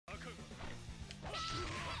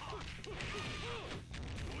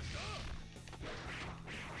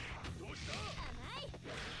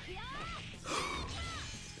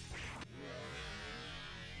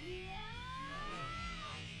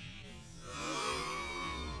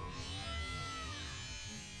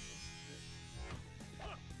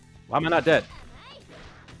Why am I not dead?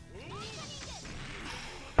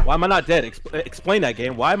 Why am I not dead? Explain that,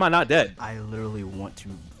 game. Why am I not dead? I literally want to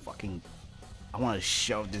fucking... I want to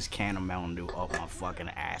shove this can of Mountain Dew up my fucking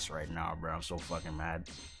ass right now, bro. I'm so fucking mad.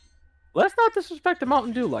 Let's not disrespect the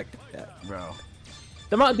Mountain Dew like that. Bro.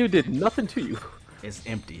 The Mountain Dew did nothing to you. It's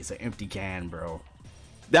empty. It's an empty can, bro.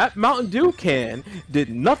 That Mountain Dew can did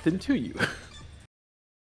nothing to you.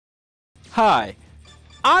 Hi,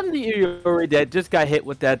 I'm the Iori that just got hit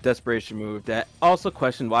with that desperation move that also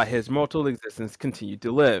questioned why his mortal existence continued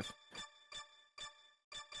to live.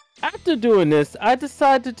 After doing this, I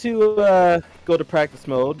decided to go to practice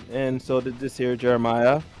mode, and so did this here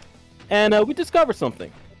Jeremiah, and we discovered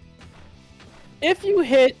something. If you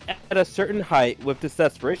hit at a certain height with this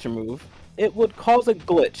desperation move, it would cause a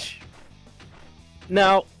glitch.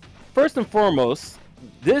 Now, first and foremost,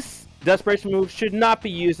 this desperation move should not be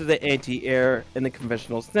used as an anti-air in the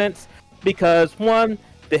conventional sense because, one,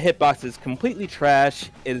 the hitbox is completely trash,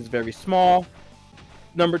 it is very small.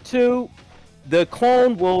 Number two, the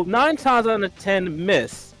clone will 9 times out of 10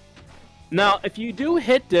 miss. Now, if you do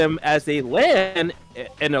hit them as they land,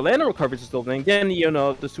 and the landing recovery is still thing, then, you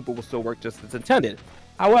know, the super will still work just as intended.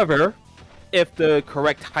 However, if the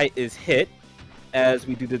correct height is hit, as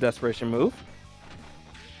we do the desperation move,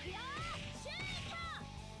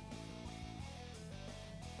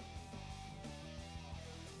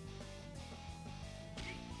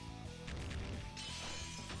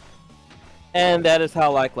 and that is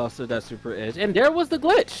how lackluster that super is. And there was the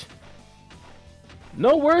glitch.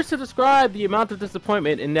 No words to describe the amount of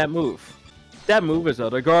disappointment in that move. That move is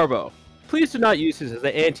utter garbo. Please do not use this as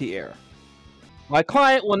an anti-air. My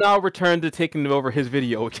client will now return to taking over his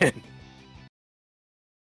video again.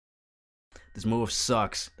 This move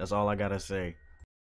sucks. That's all I gotta say.